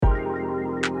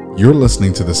You're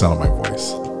listening to The Sound of My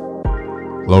Voice.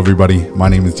 Hello, everybody. My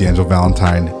name is D'Angelo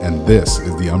Valentine, and this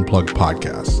is the Unplugged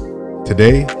Podcast.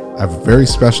 Today, I have a very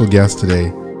special guest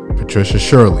today, Patricia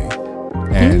Shirley,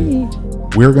 and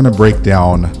we're going to break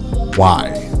down why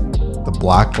the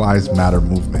Black Lives Matter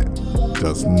movement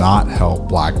does not help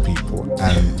Black people.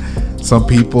 And some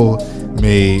people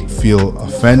may feel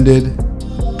offended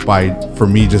for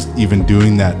me just even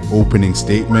doing that opening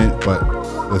statement, but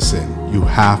listen, you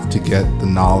have to get the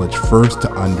knowledge first to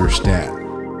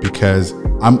understand, because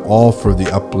I'm all for the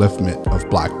upliftment of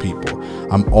Black people.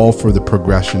 I'm all for the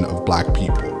progression of Black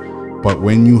people. But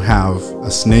when you have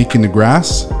a snake in the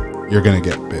grass, you're going to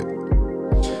get bit.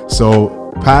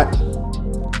 So, Pat,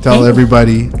 tell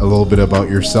everybody a little bit about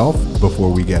yourself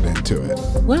before we get into it.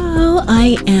 Well,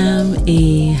 I am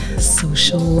a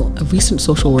recent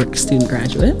social work student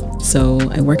graduate. So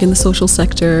I work in the social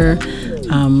sector,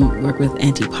 work with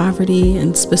anti-poverty,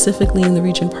 and specifically in the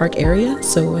Regent Park area.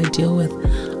 So I deal with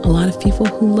a lot of people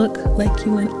who look like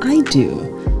you and I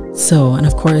do. So, and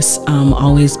of course,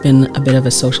 always been a bit of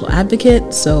a social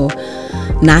advocate. So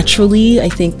naturally, I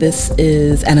think this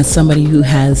is, and as somebody who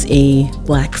has a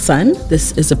Black son,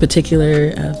 this is a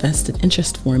particular vested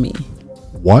interest for me.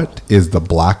 What is the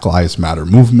Black Lives Matter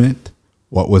movement?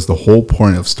 What was the whole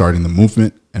point of starting the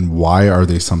movement? And why are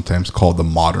they sometimes called the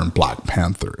modern Black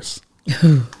Panthers?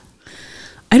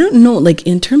 I don't know, like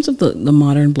in terms of the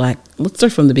modern let's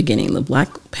start from the beginning. The Black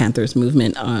Panthers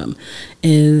movement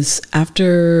is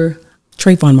after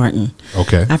Trayvon Martin.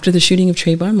 Okay. After the shooting of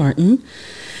Trayvon Martin,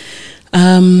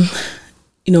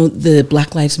 the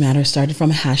Black Lives Matter started from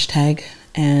a hashtag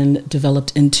and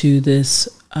developed into this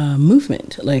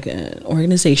movement, like an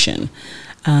organization.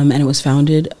 And it was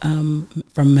founded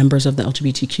from members of the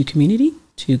LGBTQ community,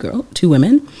 two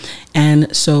women.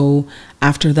 And so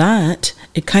after that,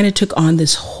 it kind of took on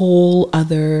this whole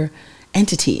other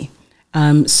entity.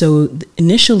 So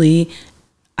initially,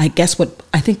 I guess what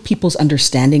I think people's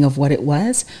understanding of what it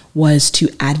was to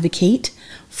advocate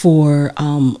for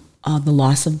the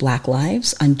loss of Black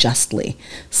lives unjustly.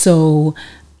 So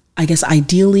I guess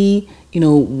ideally,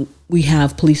 we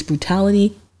have police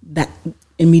brutality that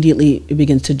immediately it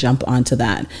begins to jump onto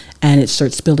that, and it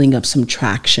starts building up some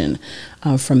traction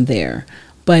from there.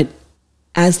 But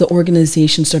as the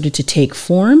organization started to take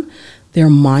form, their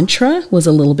mantra was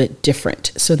a little bit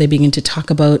different. So they began to talk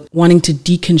about wanting to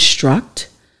deconstruct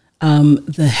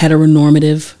the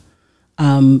heteronormative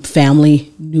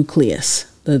family nucleus,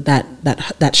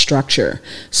 that structure.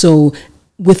 So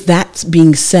with that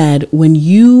being said, when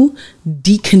you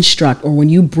deconstruct or when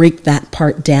you break that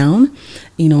part down,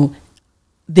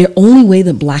 the only way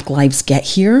that Black lives get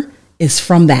here is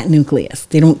from that nucleus.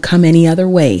 They don't come any other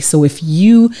way. So if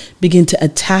you begin to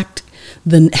attack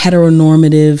the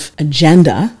heteronormative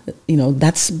agenda,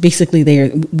 that's basically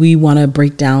there. We want to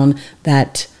break down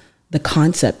the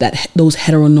concept, those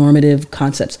heteronormative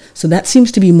concepts. So that seems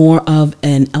to be more of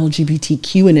an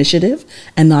LGBTQ initiative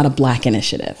and not a Black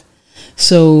initiative.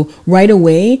 So right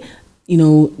away,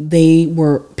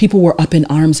 people were up in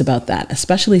arms about that,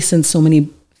 especially since so many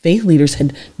faith leaders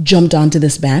had jumped onto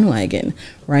this bandwagon,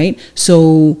 right?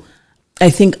 So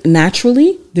I think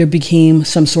naturally there became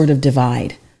some sort of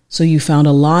divide. So you found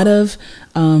a lot of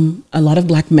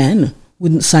Black men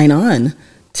wouldn't sign on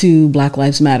to Black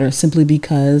Lives Matter simply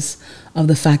because of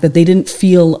the fact that they didn't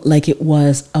feel like it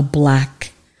was a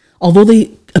Black, although they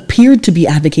appeared to be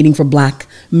advocating for Black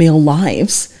male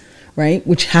lives, right,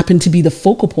 which happened to be the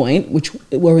focal point, which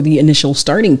were the initial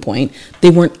starting point. They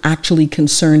weren't actually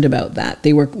concerned about that.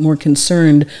 They were more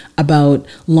concerned about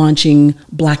launching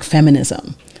Black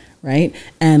feminism, right,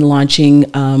 and launching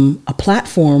a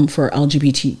platform for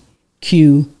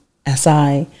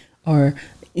LGBTQSI or,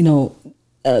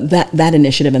 that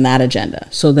initiative and that agenda.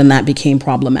 So then that became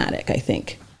problematic, I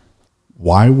think.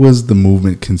 Why was the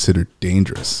movement considered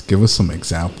dangerous? Give us some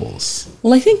examples.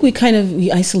 Well, I think we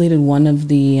isolated one of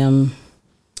the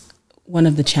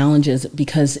challenges,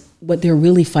 because what they're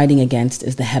really fighting against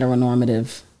is the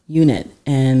heteronormative unit.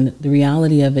 And the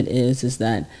reality of it is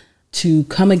that to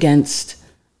come against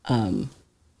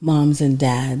moms and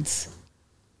dads,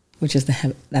 which is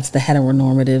that's the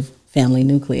heteronormative family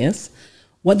nucleus,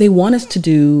 what they want us to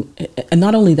do, and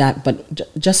not only that,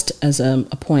 but just as a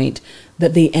point,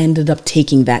 that they ended up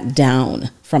taking that down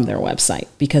from their website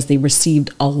because they received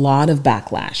a lot of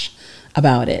backlash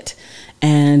about it.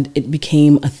 And it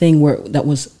became a thing that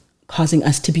was causing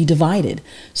us to be divided.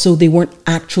 So it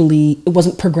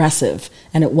wasn't progressive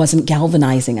and it wasn't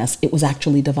galvanizing us. It was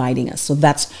actually dividing us. So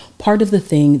that's part of the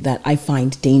thing that I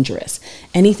find dangerous.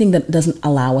 Anything that doesn't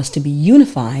allow us to be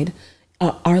unified,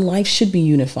 our lives should be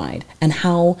unified. And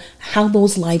how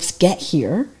those lives get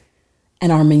here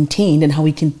and are maintained and how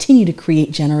we continue to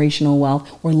create generational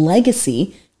wealth or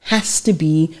legacy has to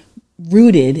be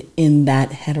rooted in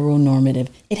that heteronormative.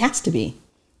 It has to be.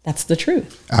 That's the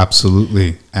truth.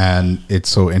 Absolutely. And it's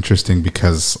so interesting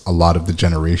because a lot of the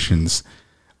generations,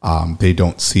 they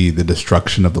don't see the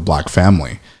destruction of the Black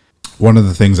family. One of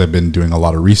the things I've been doing a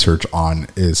lot of research on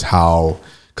is how,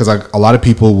 because a lot of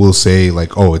people will say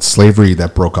like, oh, it's slavery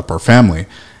that broke up our family.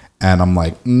 And I'm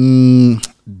like,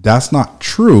 that's not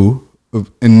true.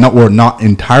 And not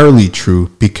entirely true,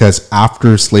 because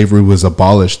after slavery was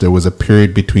abolished, there was a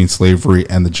period between slavery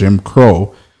and the Jim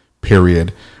Crow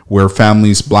period where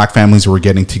Black families were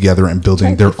getting together and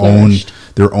building their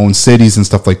own cities and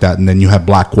stuff like that. And then you had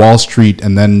Black Wall Street,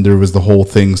 and then there was the whole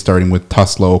thing starting with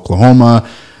Tulsa, Oklahoma,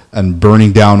 and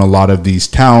burning down a lot of these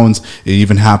towns. It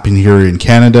even happened here in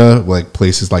Canada, like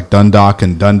places like Dundalk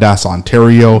and Dundas,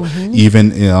 Ontario.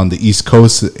 Even on the East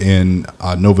Coast in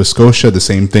Nova Scotia, the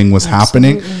same thing was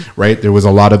happening, right? There was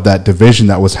a lot of that division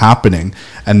that was happening.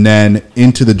 And then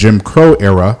into the Jim Crow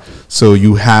era, so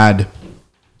you had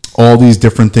all these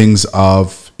different things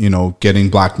of, getting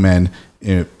Black men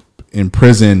in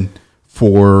prison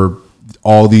for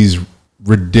all these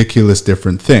ridiculous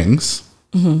different things,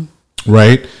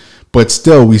 right? But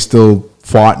still, we still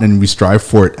fought and we strive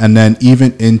for it. And then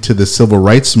even into the civil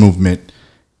rights movement,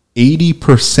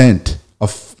 80%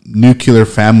 of nuclear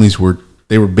families were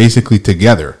basically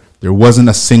together. There wasn't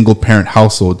a single parent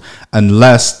household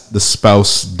unless the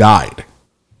spouse died.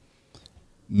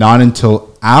 Not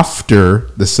until after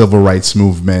the civil rights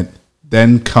movement,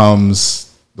 then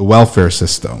comes the welfare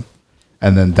system.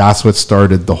 And then that's what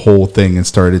started the whole thing and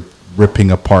started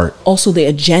ripping apart. Also the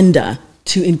agenda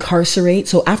to incarcerate.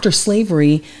 So after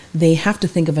slavery, they have to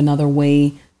think of another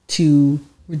way to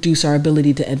reduce our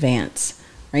ability to advance,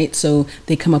 right? So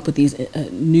they come up with these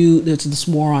there's this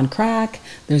war on crack,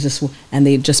 and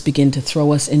they just begin to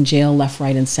throw us in jail left,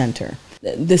 right, and center.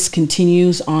 This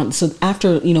continues on. So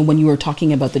after, when you were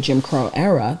talking about the Jim Crow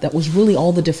era, that was really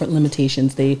all the different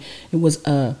limitations. It was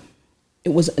an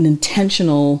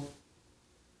intentional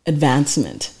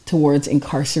advancement towards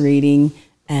incarcerating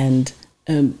and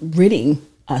ridding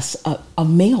us of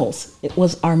males. It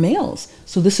was our males.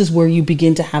 So this is where you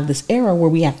begin to have this era where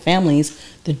we have families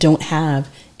that don't have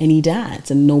any dads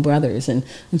and no brothers, and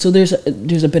so there's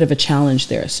a bit of a challenge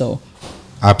there. So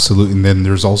absolutely. And then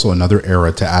there's also another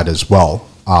era to add as well,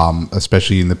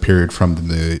 especially in the period from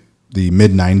the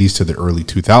mid 90s to the early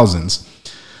 2000s.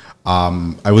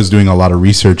 I was doing a lot of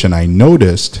research and I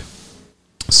noticed,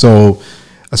 so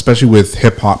especially with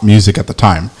hip hop music at the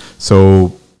time,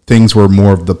 so things were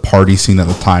more of the party scene at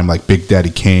the time, like Big Daddy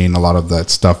Kane, a lot of that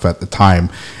stuff at the time.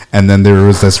 And then there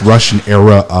was this Russian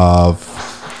era of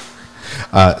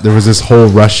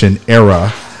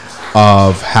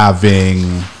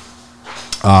having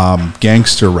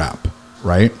gangster rap,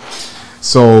 right?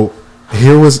 So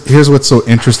here's what's so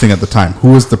interesting at the time.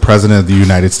 Who was the president of the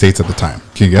United States at the time?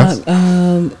 Can you guess?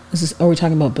 Are we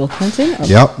talking about Bill Clinton?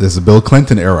 Yep, this is the Bill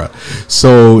Clinton era.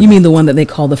 So you mean the one that they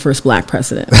call the first Black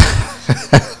president,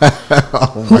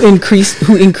 who increased the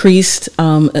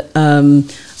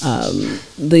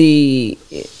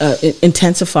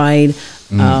intensified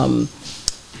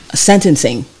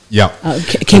sentencing. Yeah.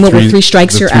 Came up with 3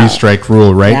 strikes, you're out. 3-strike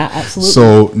rule, right? Yeah, absolutely.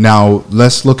 So now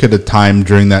let's look at a time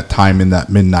during that time in that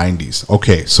mid 90s.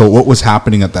 Okay, so what was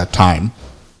happening at that time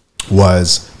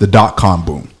was the dot-com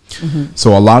boom.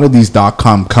 So a lot of these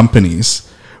dot-com companies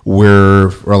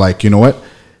were like, you know what?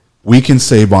 We can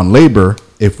save on labor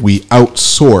if we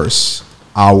outsource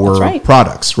our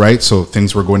products, right? So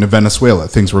things were going to Venezuela,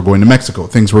 things were going to Mexico,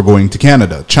 things were going to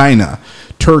Canada, China,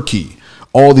 Turkey,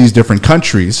 all these different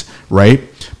countries, right?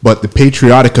 But the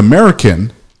patriotic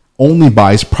American only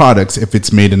buys products if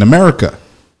it's made in America.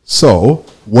 So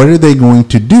what are they going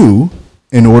to do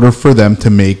in order for them to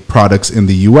make products in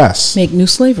the U.S.? Make new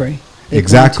slavery.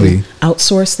 Exactly.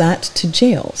 Outsource that to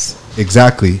jails.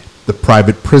 Exactly. The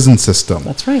private prison system.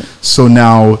 That's right. So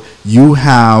now you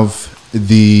have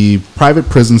the private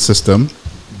prison system,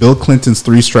 Bill Clinton's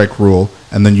 3-strike rule,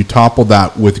 and then you topple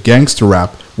that with gangster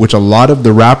rap, which a lot of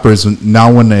the rappers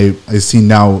now, when I see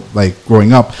now, like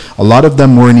growing up, a lot of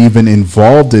them weren't even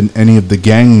involved in any of the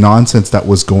gang nonsense that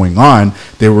was going on.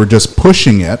 They were just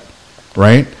pushing it,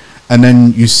 right? And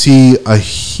then you see a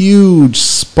huge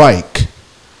spike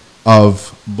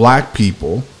of black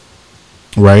people,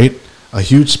 right? A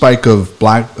huge spike of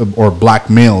black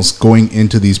males going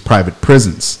into these private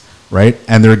prisons, right?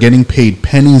 And they're getting paid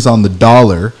pennies on the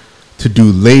dollar to do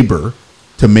labor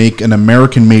to make an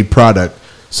American-made product.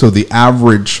 So the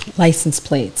average license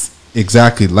plates,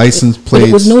 Exactly. License But plates.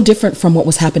 it was no different from what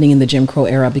was happening in the Jim Crow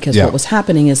era, because Yeah. what was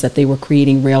happening is that they were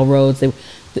creating railroads.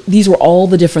 These were all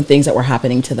the different things that were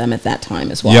happening to them at that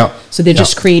time as well. Yeah. So they Yeah.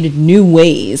 just created new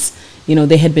ways. You know,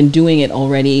 they had been doing it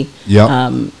already Yeah.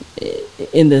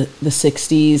 in the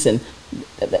 60s, and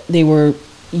they were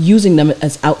using them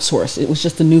as outsourced. It was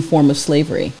just a new form of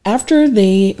slavery. After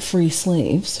they free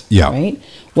slaves, Yeah. right,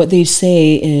 what they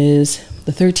say is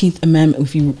the 13th Amendment,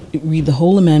 if you read the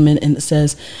whole amendment, and it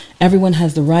says everyone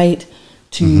has the right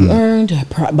to earn, to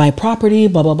buy property,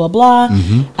 blah, blah, blah, blah,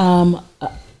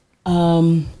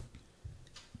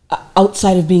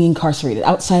 outside of being incarcerated,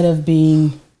 outside of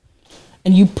being,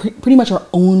 and you pretty much are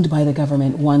owned by the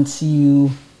government once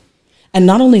you. And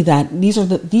not only that, these are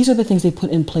the things they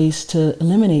put in place to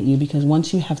eliminate you, because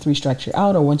once you have 3 strikes, you're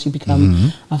out, or once you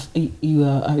become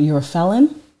you're a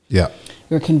felon, Yeah.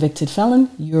 you're a convicted felon,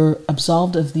 you're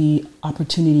absolved of the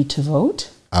opportunity to vote.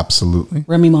 Absolutely.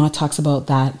 Remy Ma talks about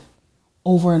that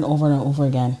over and over and over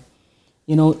again.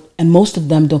 You know, and most of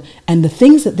them don't. And the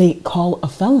things that they call a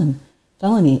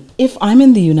felony, if I'm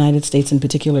in the United States, in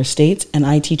particular states, and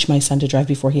I teach my son to drive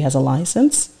before he has a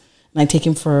license, and I take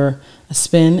him for a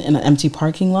spin in an empty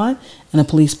parking lot, and a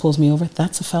police pulls me over,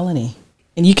 that's a felony.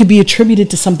 And you could be attributed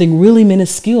to something really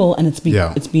minuscule, and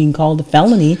it's being called a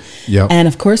felony. Yeah. And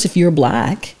of course, if you're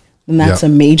black, then that's Yeah.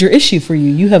 a major issue for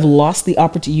you. You have lost the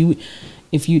opportunity.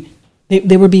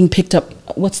 They were being picked up.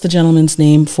 What's the gentleman's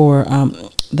name for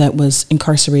that was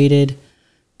incarcerated?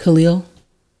 Khalil.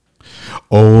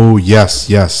 Oh, yes.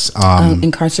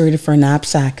 Incarcerated for a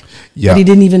knapsack. Yeah. But he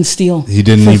didn't even steal. He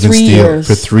didn't for even 3 steal years.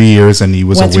 for 3 years, and he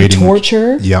was Went awaiting through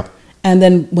torture. Yep. And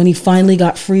then when he finally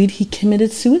got freed, he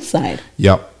committed suicide.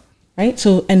 Yep. Right.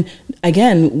 So, and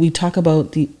again, we talk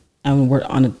about we're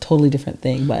on a totally different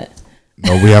thing, but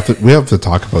No, we have to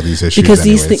talk about these issues because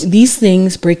anyways. these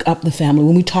things break up the family.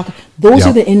 When we talk, those Yep.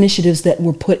 are the initiatives that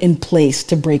were put in place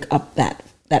to break up that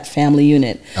family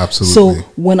unit. Absolutely. So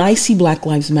when I see Black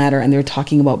Lives Matter and they're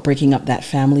talking about breaking up that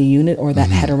family unit or that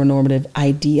heteronormative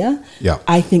idea, Yeah.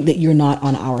 I think that you're not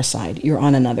on our side. You're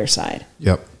on another side.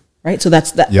 Yep. Right. So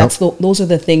that's Yep. those are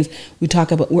the things we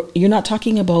talk about. You're not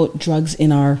talking about drugs in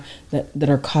that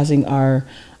are causing our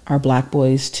black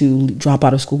boys to drop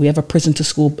out of school. We have a prison to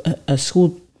school,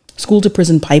 school to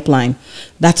prison pipeline.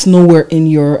 That's nowhere in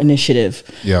your initiative.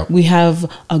 Yeah. We have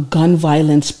a gun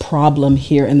violence problem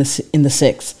here in the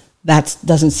six. That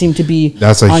doesn't seem to be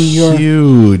That's a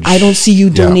huge. I don't see you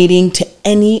Yeah. donating to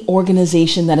any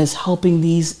organization that is helping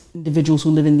these individuals who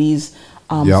live in these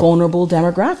Yep. vulnerable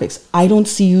demographics. I don't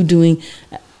see you doing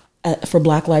for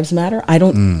Black Lives Matter. I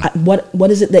don't. What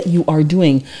is it that you are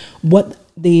doing? What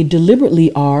they deliberately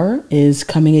are is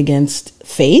coming against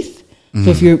faith. So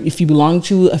if you belong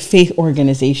to a faith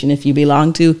organization, if you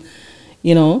belong to,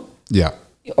 Yeah.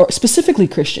 or specifically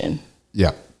Christian,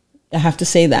 Yeah. I have to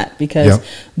say that because Yep.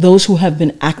 those who have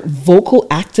been vocal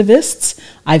activists,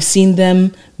 I've seen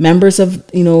them, members of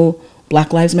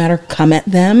Black Lives Matter, come at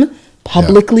them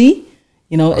publicly.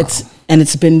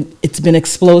 It's been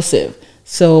explosive.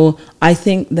 So I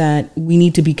think that we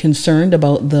need to be concerned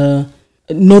about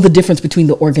know the difference between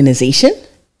the organization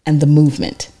and the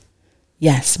movement.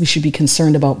 Yes, we should be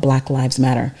concerned about Black Lives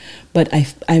Matter, but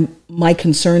my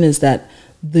concern is that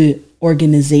the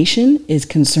organization is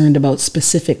concerned about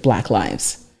specific Black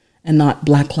lives and not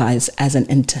Black lives as an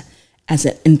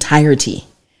entirety.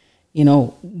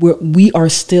 We are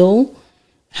still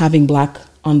having black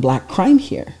on black crime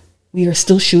here. We are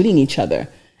still shooting each other,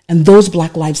 and those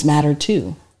Black lives matter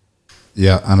too.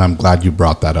 Yeah, and I'm glad you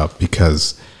brought that up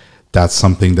because that's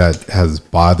something that has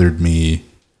bothered me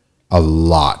a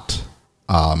lot,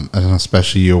 and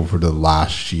especially over the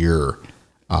last year.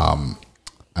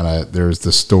 There's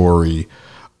the story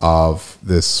of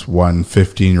this one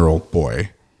 15-year-old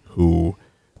boy who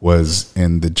was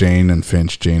in the Jane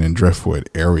and Driftwood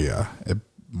area in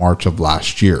March of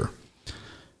last year,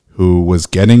 who was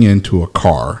getting into a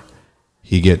car.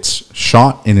 He gets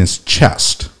shot in his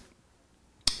chest.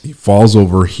 He falls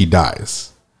over, he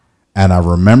dies. And I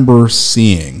remember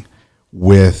seeing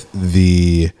with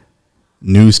the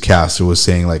newscaster was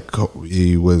saying like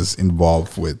he was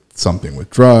involved with something with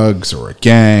drugs or a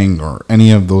gang or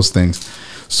any of those things.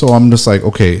 So I'm just like,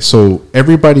 okay, so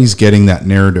everybody's getting that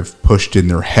narrative pushed in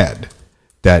their head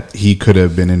that he could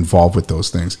have been involved with those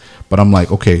things. But I'm like,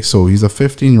 okay, so he's a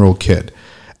 15-year-old kid.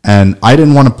 And I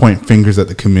didn't want to point fingers at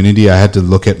the community. I had to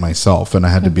look at myself and I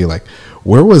had to be like,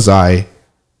 where was I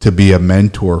to be a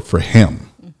mentor for him?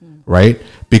 Right?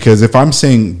 Because if I'm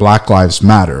saying Black Lives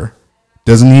Matter,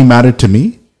 doesn't he matter to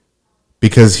me?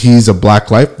 Because he's a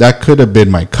Black life. That could have been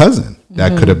my cousin.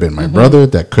 That could have been my brother.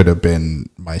 That could have been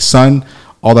my son.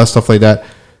 All that stuff like that.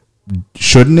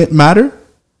 shouldn't it matter,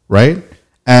 right?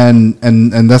 And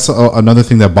that's another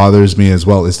thing that bothers me as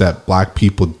well, is that black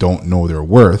people don't know their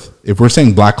worth. If we're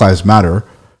saying Black Lives Matter,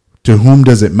 to whom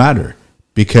does it matter?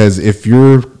 Because if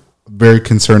you're very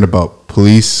concerned about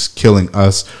police killing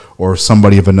us or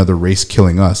somebody of another race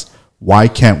killing us, why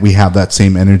can't we have that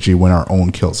same energy when our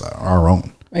own kills our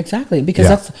own? Exactly, because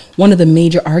that's one of the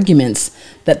major arguments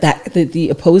that the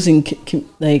opposing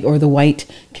or the white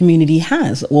community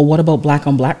has. Well, what about black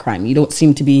on black crime? You don't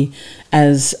seem to be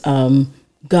as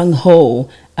gung ho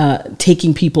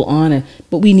taking people on,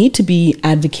 but we need to be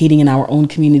advocating in our own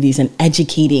communities and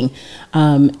educating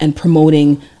and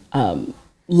promoting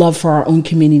love for our own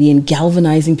community and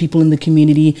galvanizing people in the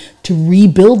community to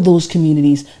rebuild those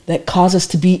communities that cause us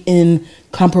to be in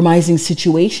compromising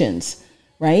situations.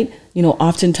 Right? You know,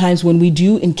 oftentimes when we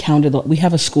do encounter we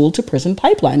have a school to prison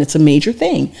pipeline. It's a major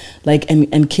thing. Like,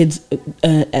 and kids,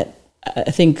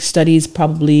 I think studies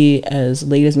probably as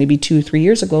late as maybe 2 or 3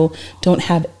 years ago don't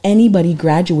have anybody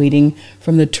graduating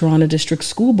from the Toronto District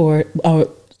School Board,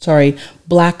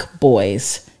 black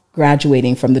boys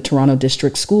graduating from the Toronto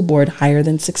District School Board higher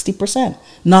than 60%.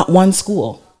 Not one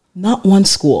school.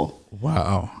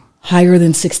 Wow. Higher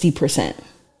than 60%.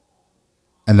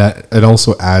 And that it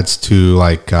also adds to,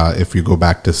 like, if you go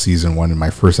back to season 1 in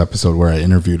my first episode where I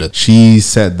interviewed it, she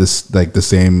said this, like,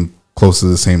 close to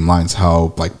the same lines,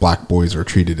 how like black boys are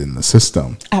treated in the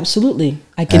system. Absolutely.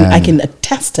 I can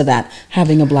attest to that.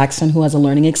 Having a black son who has a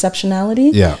learning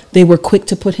exceptionality. Yeah. They were quick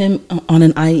to put him on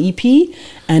an IEP.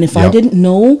 And if I didn't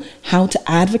know how to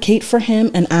advocate for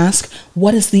him and ask,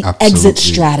 what is the exit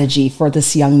strategy for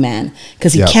this young man?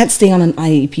 Because he can't stay on an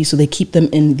IEP. So they keep them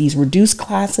in these reduced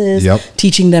classes,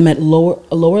 teaching them at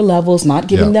lower levels, not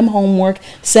giving them homework,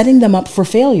 setting them up for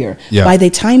failure. By the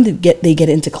time they get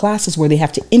into classes where they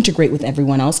have to integrate with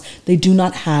everyone else, they do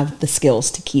not have the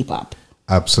skills to keep up.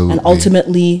 Absolutely. And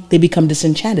ultimately, they become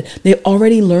disenchanted. They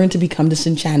already learn to become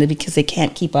disenchanted because they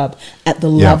can't keep up at the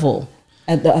level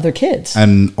at the other kids.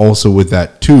 And also with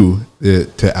that too,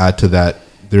 to add to that,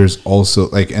 there's also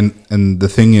like, and the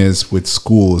thing is with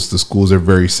schools, the schools are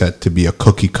very set to be a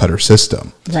cookie cutter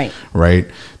system. Right.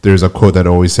 There's a quote that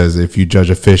always says, if you judge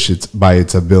a fish by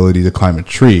its ability to climb a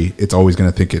tree, it's always going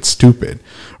to think it's stupid.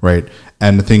 Right.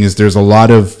 And the thing is, there's a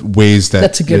lot of ways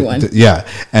that's a good one.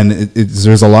 And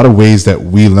there's a lot of ways that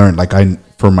we learn. Like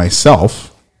for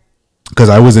myself, because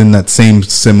I was in that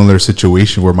similar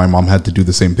situation where my mom had to do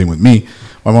the same thing with me.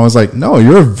 My mom was like, no,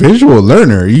 you're a visual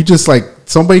learner. You just like,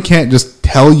 somebody can't just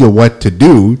tell you what to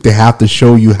do. They have to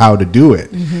show you how to do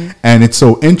it. Mm-hmm. And it's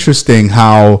so interesting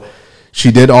how she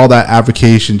did all that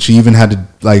advocation. She even had to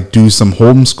like do some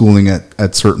homeschooling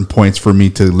at certain points for me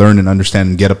to learn and understand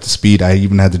and get up to speed. I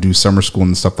even had to do summer school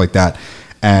and stuff like that.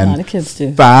 And a lot of kids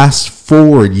do. Fast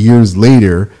forward years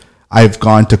later, I've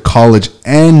gone to college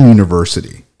and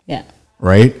university. Yeah.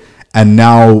 Right. And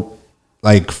now,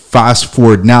 like, fast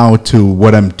forward now to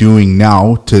what I'm doing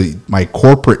now, to my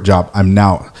corporate job. I'm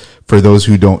now, for those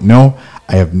who don't know,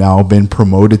 I have now been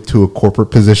promoted to a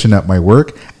corporate position at my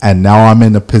work. And now I'm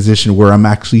in a position where I'm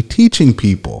actually teaching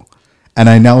people. And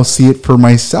I now see it for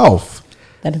myself.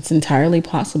 That it's entirely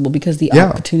possible because the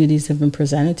opportunities have been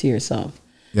presented to yourself.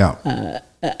 Yeah.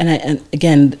 And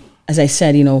again, as I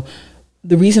said, you know,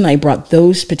 the reason I brought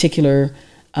those particular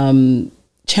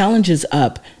challenges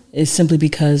up is simply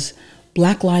because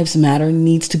Black Lives Matter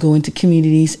needs to go into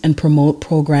communities and promote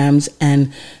programs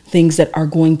and things that are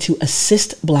going to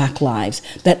assist Black lives,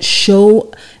 that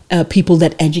show people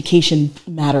that education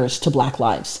matters to Black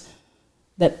lives,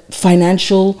 that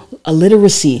financial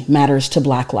literacy matters to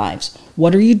Black lives.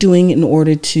 What are you doing in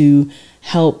order to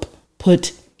help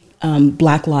put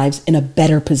Black lives in a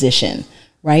better position?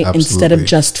 Right. Absolutely. Instead of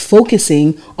just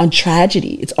focusing on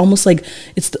tragedy. It's almost like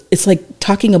it's like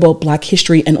talking about Black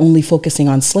history and only focusing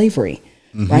on slavery.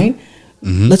 Mm-hmm. Right.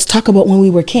 Mm-hmm. Let's talk about when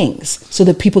we were kings so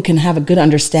that people can have a good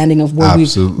understanding of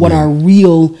what our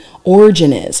real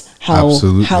origin is, how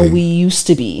we used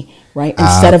to be. Right.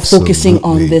 Instead of focusing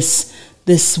on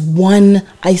this one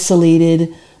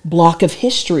isolated block of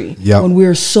history when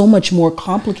we're so much more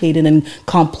complicated and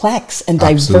complex and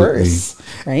diverse.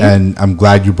 Right? And I'm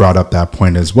glad you brought up that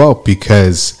point as well,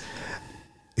 because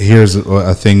here's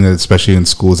a thing that especially in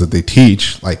schools that they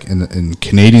teach, like in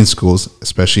Canadian schools,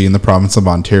 especially in the province of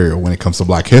Ontario, when it comes to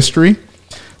Black history,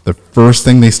 the first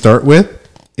thing they start with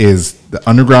is the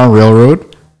Underground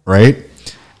Railroad, right?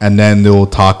 And then they'll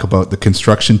talk about the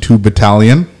Construction 2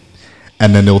 Battalion,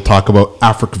 and then they'll talk about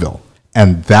Africville.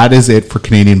 And that is it for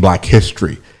Canadian Black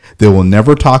history. They will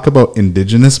never talk about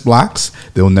Indigenous Blacks.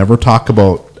 They will never talk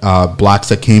about Blacks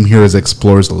that came here as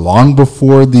explorers long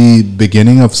before the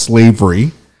beginning of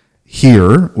slavery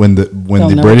here when the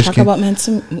British talk about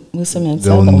Musa Mensa.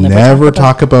 They'll never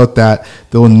talk about that.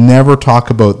 They'll never talk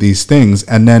about these things.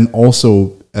 And then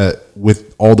also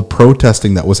with all the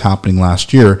protesting that was happening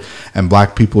last year, and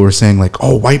black people were saying like,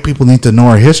 "Oh, white people need to know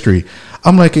our history."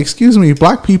 I'm like, excuse me,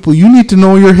 black people, you need to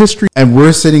know your history. And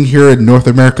we're sitting here in North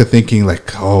America thinking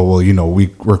like, oh, well, you know,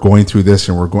 we're going through this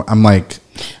and we're going. I'm like,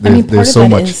 there's so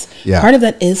much. Part of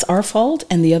that is our fault,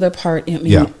 and the other part, I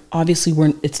mean, obviously,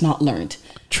 it's not learned.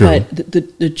 True. But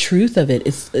the truth of it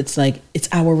is, it's like it's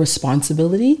our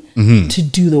responsibility to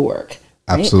do the work.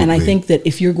 Right? Absolutely. And I think that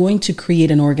if you're going to create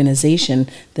an organization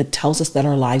that tells us that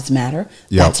our lives matter,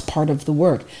 that's part of the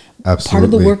work. Absolutely. Part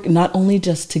of the work, not only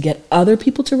just to get other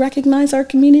people to recognize our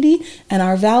community and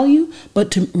our value,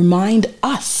 but to remind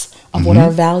us of what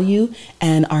our value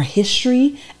and our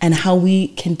history, and how we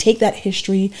can take that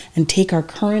history and take our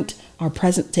present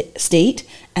state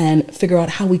and figure out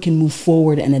how we can move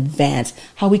forward and advance,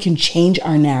 how we can change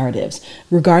our narratives.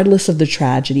 Regardless of the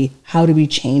tragedy, how do we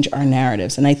change our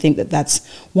narratives? And I think that that's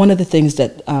one of the things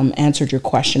that answered your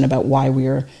question about why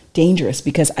we're dangerous,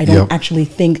 because I don't actually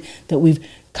think that we've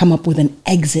come up with an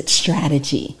exit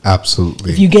strategy.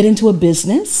 Absolutely. If you get into a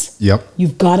business,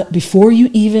 you've got to, before you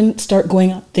even start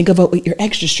going up, think about what your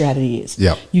exit strategy is.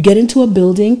 You get into a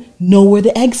building, know where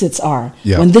the exits are.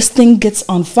 When this thing gets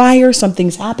on fire,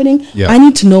 something's happening, I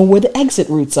need to know where the exit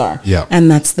routes are.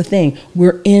 And that's the thing.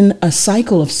 We're in a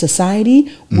cycle of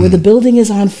society where the building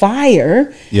is on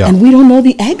fire and we don't know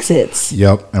the exits.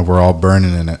 And we're all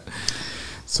burning in it.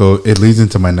 So it leads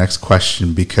into my next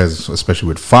question, because especially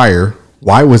with fire,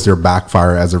 why was there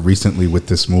backfire as of recently with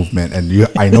this movement? And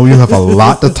I know you have a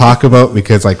lot to talk about,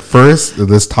 because like first,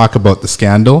 let's talk about the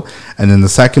scandal. And then the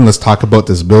second, let's talk about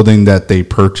this building that they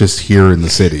purchased here in the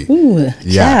city. Ooh,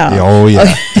 Here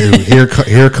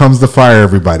comes the fire,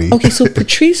 everybody. Okay, so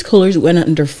Patrisse Cullors went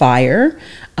under fire.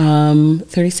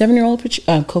 37-year-old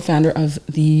co-founder of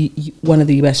one of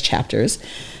the U.S. chapters.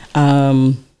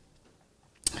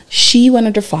 She went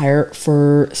under fire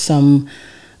for some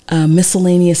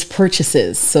miscellaneous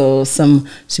purchases. So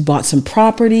she bought some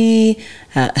property,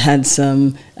 had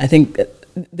some, I think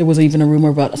there was even a rumor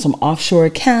about some offshore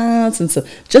accounts, and so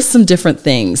just some different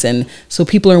things. And so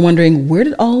people are wondering, where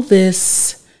did all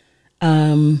this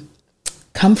come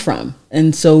from?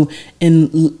 And so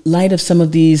in light of some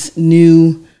of these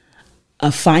new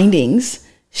findings,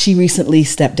 she recently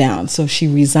stepped down. So she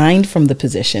resigned from the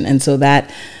position. And so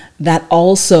that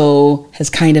also has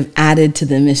kind of added to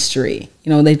the mystery.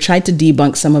 You know, they tried to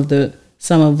debunk some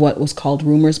of what was called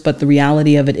rumors, but the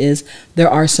reality of it is there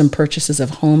are some purchases of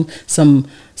home, some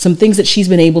things that she's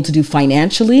been able to do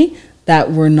financially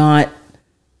that were not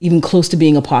even close to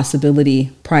being a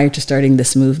possibility prior to starting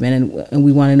this movement. And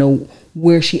we want to know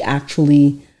where she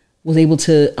actually was able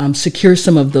to secure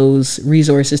some of those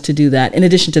resources to do that. In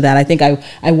addition to that, I think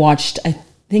I watched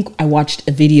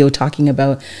a video talking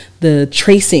about the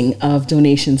tracing of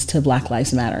donations to Black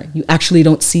Lives Matter. You actually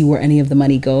don't see where any of the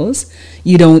money goes.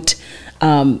 You don't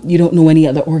know any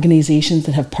other organizations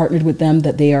that have partnered with them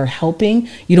that they are helping.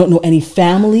 You don't know any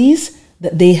families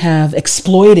that they have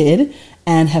exploited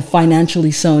and have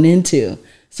financially sown into.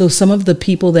 So some of the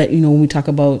people that, when we talk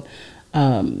about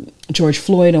George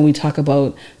Floyd and we talk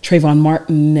about Trayvon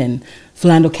Martin and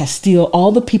Philando Castile,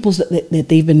 all the people that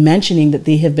they've been mentioning that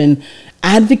they have been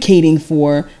advocating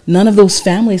for, none of those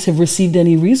families have received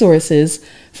any resources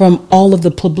from all of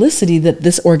the publicity that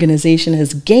this organization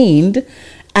has gained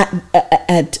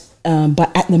at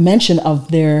the mention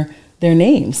of their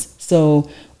names. So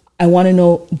I want to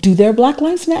know, do their Black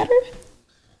Lives Matter?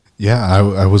 Yeah,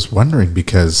 I was wondering,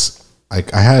 because I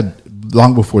had,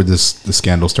 long before the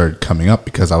scandal started coming up,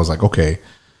 because I was like, okay,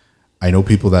 I know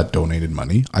people that donated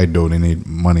money. I donated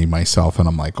money myself, and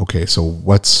I'm like, okay, so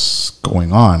what's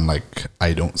going on? Like,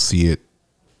 I don't see it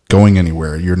going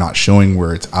anywhere. You're not showing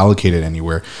where it's allocated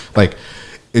anywhere. Like,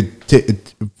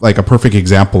 it like a perfect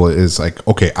example is like,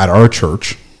 okay, at our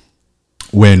church,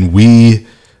 when we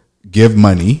give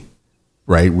money,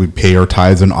 right, we pay our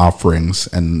tithes and offerings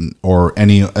or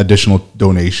any additional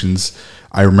donations.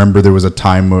 I remember there was a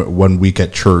time, 1 week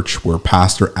at church, where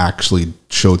pastor actually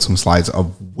showed some slides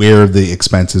of where the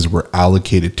expenses were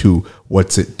allocated to,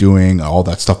 what's it doing, all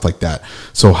that stuff like that.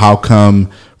 So how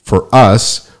come for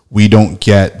us, we don't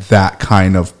get that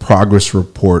kind of progress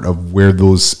report of where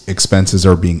those expenses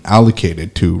are being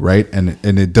allocated to, right? And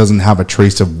it doesn't have a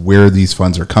trace of where these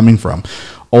funds are coming from.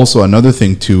 Also, another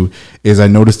thing too is I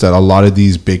noticed that a lot of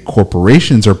these big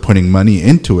corporations are putting money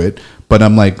into it, but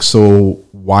I'm like, so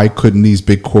why couldn't these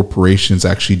big corporations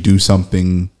actually do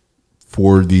something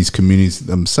for these communities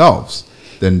themselves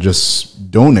than just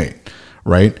donate,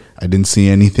 right? I didn't see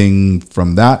anything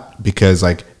from that because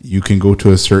like you can go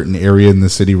to a certain area in the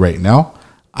city right now.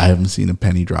 I haven't seen a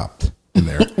penny dropped in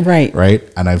there. Right. Right.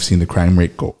 And I've seen the crime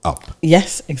rate go up.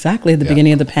 Yes, exactly. At the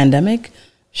beginning of the pandemic,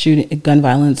 gun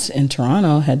violence in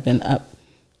Toronto had been up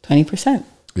 20%.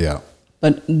 Yeah.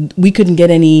 But we couldn't get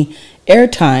any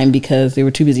airtime because they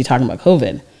were too busy talking about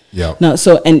COVID. Yeah. No,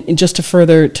 so, and just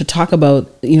to talk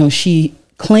about, she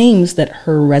claims that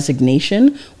her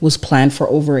resignation was planned for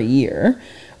over a year,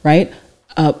 right?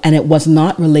 And it was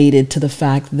not related to the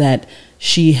fact that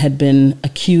she had been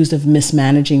accused of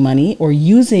mismanaging money or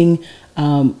using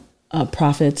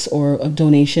profits or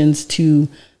donations to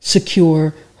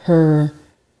secure her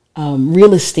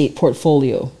real estate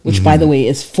portfolio, which, by the way,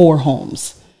 is 4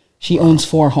 homes. She owns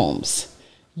 4 homes.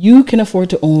 You can afford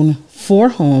to own 4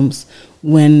 homes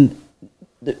when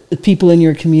the people in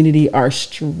your community are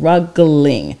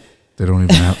struggling. They don't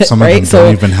even have, some right? of them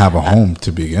don't even have a home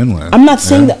to begin with. I'm not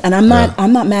saying that, and I'm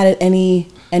not mad at any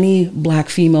black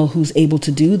female who's able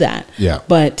to do that. Yeah.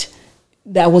 But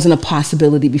that wasn't a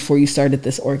possibility before you started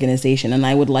this organization, and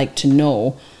I would like to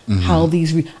know how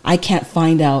these. I can't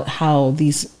find out how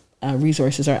these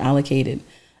resources are allocated.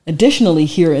 Additionally,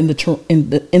 here in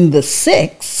the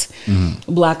 6,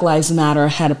 Black Lives Matter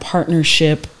had a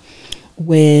partnership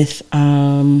with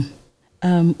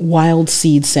Wild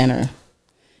Seed Center,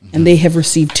 and they have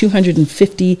received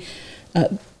 250.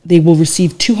 They will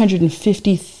receive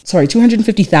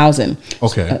 250,000.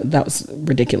 Okay, that was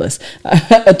ridiculous.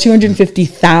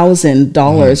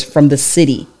 $250,000 from the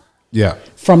city. Yeah,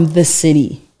 from the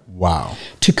city. Wow.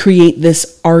 To create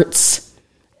this arts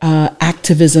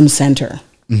activism center.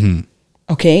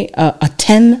 Okay, a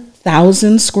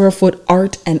 10,000 square foot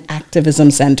art and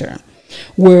activism center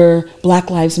where Black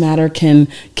Lives Matter can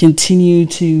continue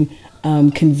to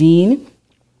convene.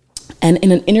 And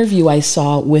in an interview I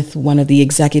saw with one of the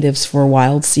executives for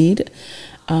Wild Seed,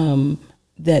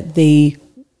 that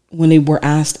when they were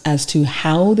asked as to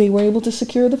how they were able to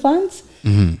secure the funds,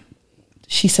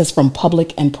 she says from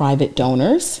public and private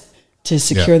donors to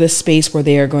secure this space where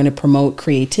they are going to promote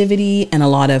creativity and a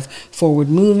lot of forward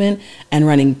movement and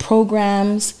running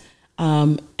programs.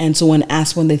 And so when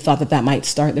asked when they thought that might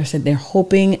start, they said they're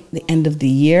hoping the end of the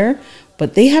year,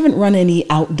 but they haven't run any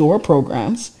outdoor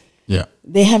programs. Yeah.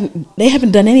 They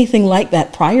haven't done anything like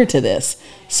that prior to this.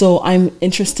 So I'm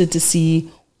interested to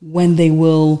see when they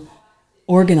will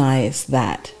organize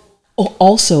that.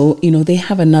 Also, they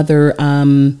have another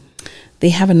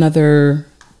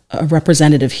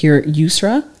representative here,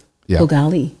 Yusra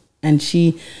Kogali, and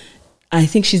I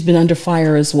think she's been under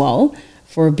fire as well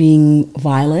for being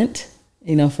violent,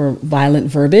 for violent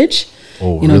verbiage,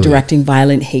 really? Directing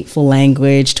violent, hateful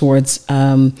language towards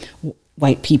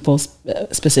white people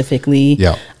specifically.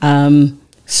 Yeah.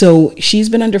 So she's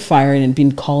been under fire and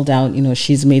been called out.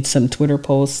 She's made some Twitter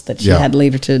posts that she had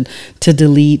later to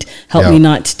delete. Help me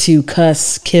not to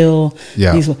cuss, kill.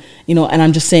 Yeah. These, and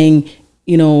I'm just saying,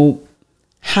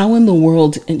 how in the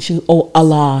world? And she,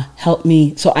 Allah, help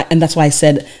me. So, and that's why I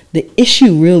said the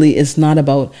issue really is not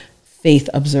about faith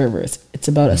observers. It's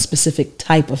about a specific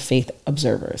type of faith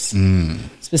observers,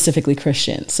 specifically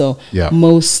Christian. So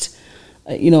most,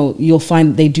 you'll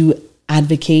find they do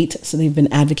advocate. So they've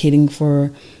been advocating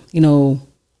for,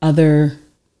 other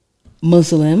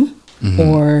Muslim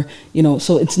or,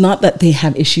 so it's not that they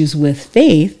have issues with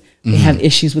faith. They have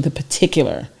issues with a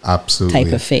particular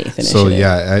type of faith initiative. So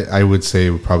I would say it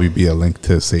would probably be a link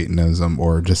to Satanism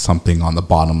or just something on the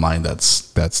bottom line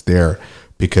that's there.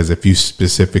 Because if you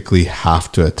specifically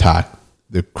have to attack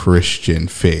the Christian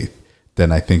faith,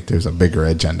 then I think there's a bigger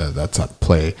agenda that's at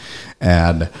play.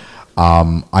 And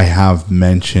I have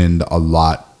mentioned a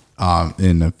lot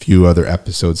in a few other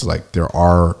episodes, like there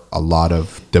are a lot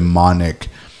of demonic,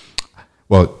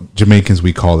 well, Jamaicans,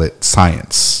 we call it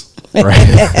science. Right.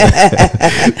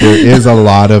 There is a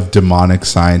lot of demonic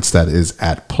science that is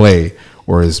at play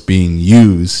or is being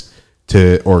used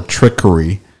or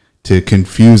trickery to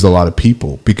confuse a lot of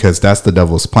people, because that's the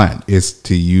devil's plan, is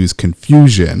to use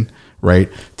confusion, right?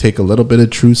 Take a little bit of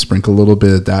truth, sprinkle a little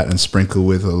bit of that, and sprinkle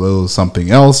with a little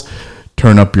something else,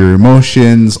 turn up your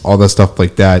emotions, all that stuff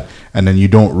like that. And then you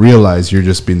don't realize you're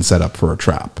just being set up for a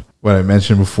trap. What I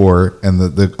mentioned before and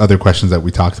the other questions that we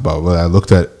talked about, well, I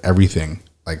looked at everything.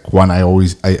 Like one,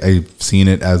 I've seen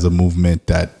it as a movement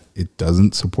that it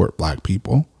doesn't support Black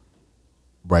people,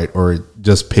 right? Or it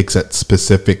just picks at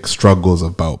specific struggles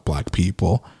about Black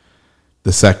people.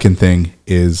 The second thing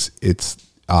is it's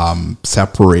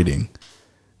separating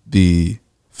the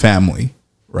family,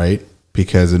 right?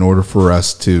 Because in order for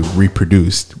us to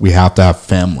reproduce, we have to have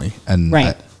family. And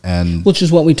and which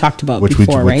is what we talked about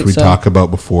before, right? Which we talked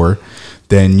about before.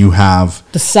 Then you have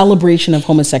the celebration of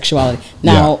homosexuality.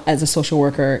 Now, as a social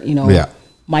worker,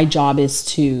 my job is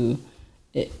to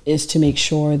make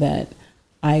sure that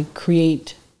I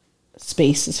create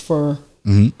spaces for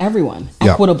everyone,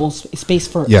 equitable space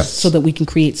for, so that we can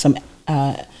create some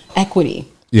equity,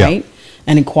 right,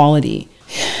 and equality.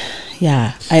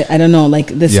 Yeah, I don't know, like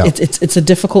this. It's a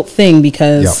difficult thing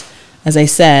because, as I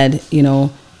said,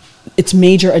 its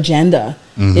major agenda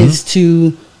is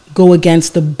to go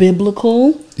against the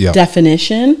biblical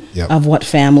definition of what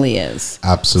family is.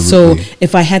 Absolutely. So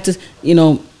if I had to,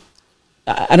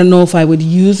 I don't know if I would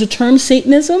use the term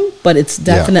Satanism, but it's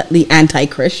definitely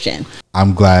anti-Christian.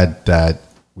 I'm glad that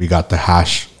we got to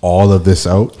hash all of this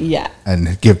out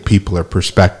and give people a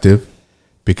perspective,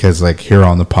 because like here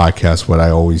on the podcast, what I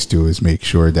always do is make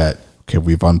sure that, okay,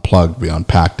 we've unplugged, we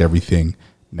unpacked everything.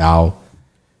 Now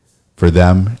for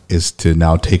them is to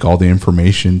now take all the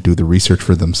information, do the research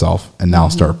for themselves, and now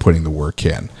start putting the work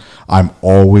in. I'm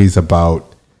always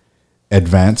about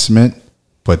advancement,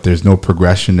 but there's no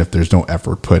progression if there's no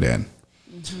effort put in.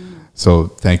 So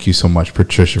thank you so much,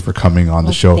 Patricia, for coming on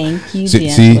the show. Thank you,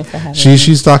 D'Angelo, for having me.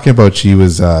 She's talking about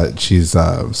she's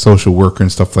a social worker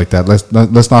and stuff like that.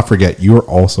 Let's not forget, you're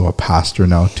also a pastor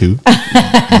now too.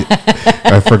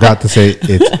 I forgot to say,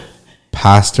 it's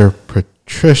Pastor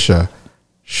Patricia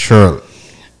Shirley.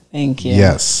 Thank you.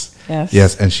 Yes,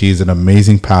 and she's an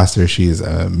amazing pastor. She's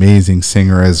an amazing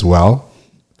singer as well.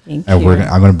 Thank and you.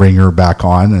 I'm going to bring her back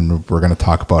on, and we're going to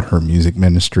talk about her music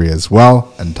ministry as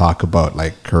well, and talk about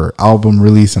like her album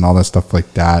release and all that stuff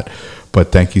like that.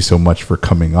 But thank you so much for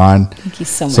coming on. Thank you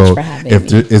so much for having me.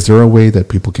 Is there a way that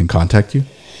people can contact you?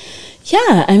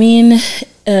 Yeah, I mean,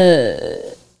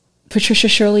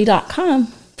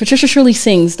 patriciashirley.com.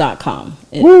 patriciashirleysings.com.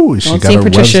 Don't say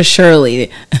Patricia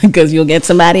Shirley because you'll get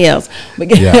somebody else. But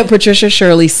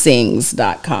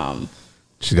patriciashirleysings.com.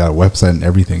 She's got a website and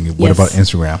everything. What about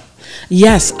Instagram?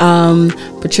 Yes,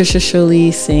 Patricia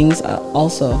Shirley Sings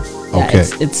also. Yeah, okay.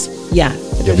 It's Do you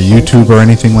have a YouTube or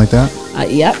anything like that?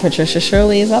 Patricia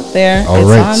Shirley is up there. All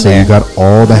right, so you got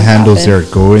all the handles there.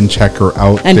 Go and check her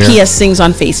out. And PS Sings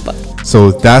on Facebook.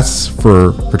 So that's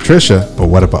for Patricia, but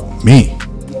what about me?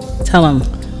 Tell them.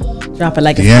 Drop it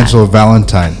like a D'Angelo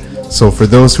Valentine. So for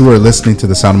those who are listening to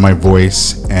the sound of my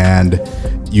voice and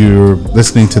you're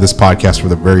listening to this podcast for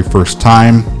the very first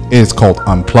time, it is called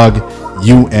Unplug,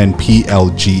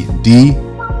 UNPLGD.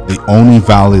 The only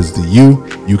vowel is the U.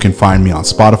 You can find me on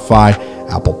Spotify,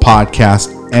 Apple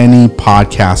Podcasts, any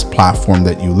podcast platform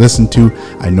that you listen to.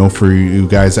 I know for you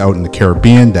guys out in the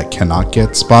Caribbean that cannot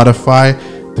get Spotify,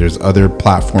 there's other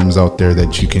platforms out there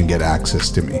that you can get access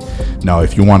to me. Now,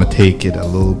 if you want to take it a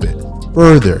little bit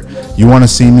further, you want to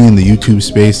see me in the YouTube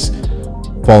space,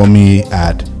 follow me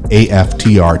at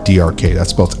AFTRDRK. That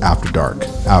spells After Dark.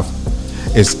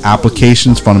 It's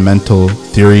Applications, Fundamental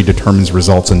Theory Determines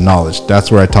Results and Knowledge.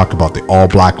 That's where I talk about the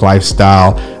all-black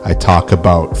lifestyle. I talk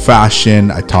about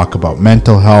fashion. I talk about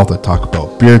mental health. I talk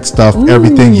about beard stuff,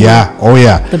 everything. Yeah. Oh,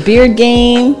 yeah. The beard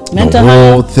game, mental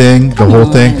health. The whole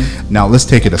thing. Now, let's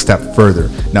take it a step further.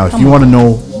 Now, if you want to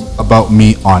know about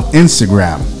me on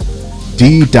Instagram,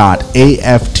 d.aftrdrk.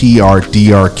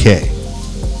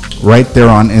 Right there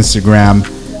on Instagram,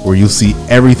 where you'll see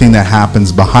everything that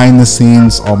happens behind the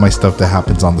scenes, all my stuff that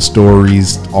happens on the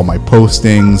stories, all my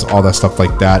postings, all that stuff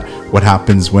like that. What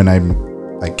happens when I'm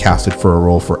like casted for a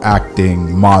role for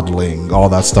acting, modeling, all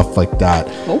that stuff like that.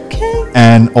 Okay.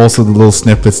 And also the little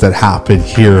snippets that happen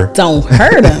here. Don't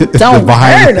hurt them. Don't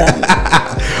hurt them.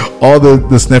 All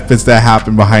the snippets that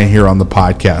happen behind here on the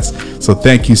podcast. So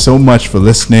thank you so much for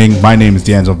listening. My name is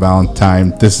D'Angelo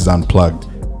Valentine. This is Unplugged.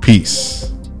 Peace.